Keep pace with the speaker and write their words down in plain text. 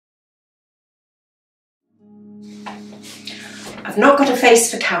I've not got a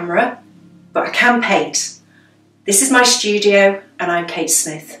face for camera, but I can paint. This is my studio and I'm Kate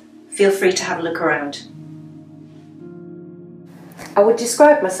Smith. Feel free to have a look around. I would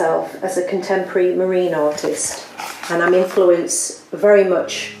describe myself as a contemporary marine artist, and I'm influenced very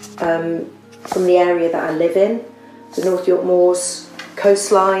much from the area that I live in, the North York Moors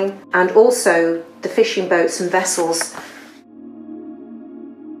coastline, and also the fishing boats and vessels.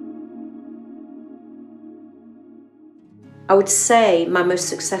 I would say my most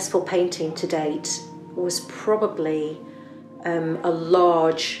successful painting to date was probably a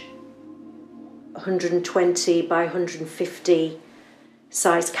large 120 by 150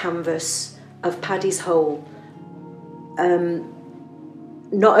 size canvas of Paddy's Hole.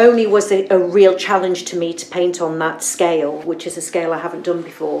 Not only was it a real challenge to me to paint on that scale, which is a scale I haven't done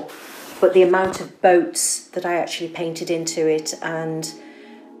before, but the amount of boats that I actually painted into it and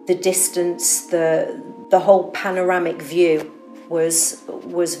the distance, the whole panoramic view was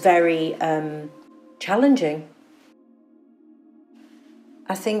very challenging.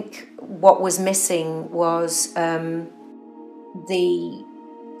 I think what was missing was the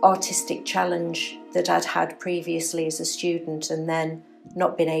artistic challenge that I'd had previously as a student and then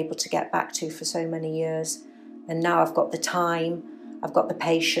not been able to get back to for so many years. And now I've got the time, I've got the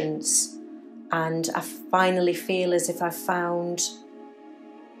patience, and I finally feel as if I've found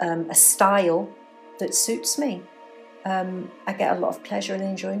a style that suits me. I get a lot of pleasure and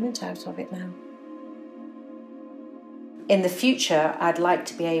enjoyment out of it now. In the future, I'd like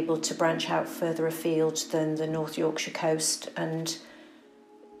to be able to branch out further afield than the North Yorkshire coast, and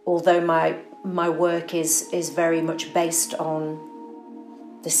although my work is very much based on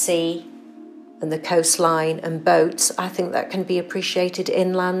the sea and the coastline and boats, I think that can be appreciated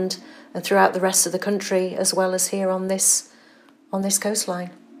inland and throughout the rest of the country as well as here on this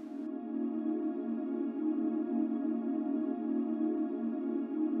coastline.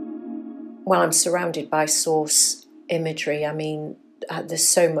 Well, I'm surrounded by source imagery. I mean, there's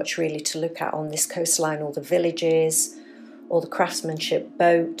so much really to look at on this coastline, all the villages, all the craftsmanship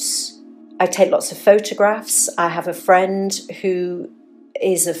boats. I take lots of photographs. I have a friend who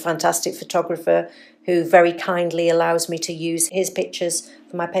is a fantastic photographer who very kindly allows me to use his pictures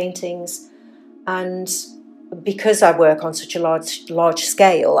for my paintings. And because I work on such a large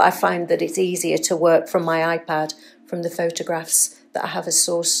scale, I find that it's easier to work from my iPad, from the photographs that I have as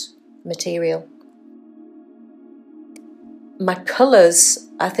source material. My colours,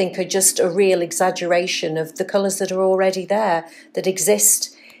 I think, are just a real exaggeration of the colours that are already there, that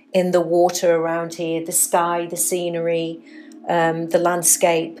exist in the water around here, the sky, the scenery, the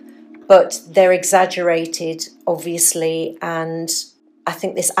landscape, but they're exaggerated, obviously, and I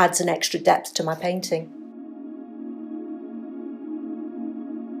think this adds an extra depth to my painting.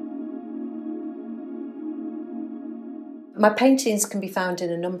 My paintings can be found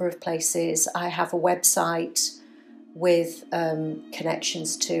in a number of places. I have a website with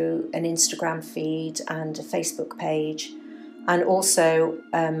connections to an Instagram feed and a Facebook page, and also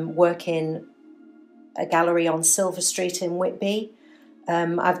work in a gallery on Silver Street in Whitby.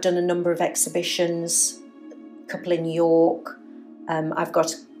 I've done a number of exhibitions, a couple in York. I've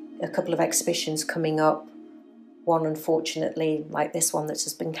got a couple of exhibitions coming up, one unfortunately like this one that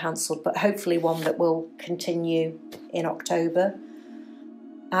has been cancelled, but hopefully one that will continue in October,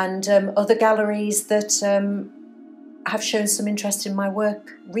 and other galleries that have shown some interest in my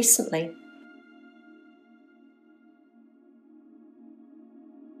work recently.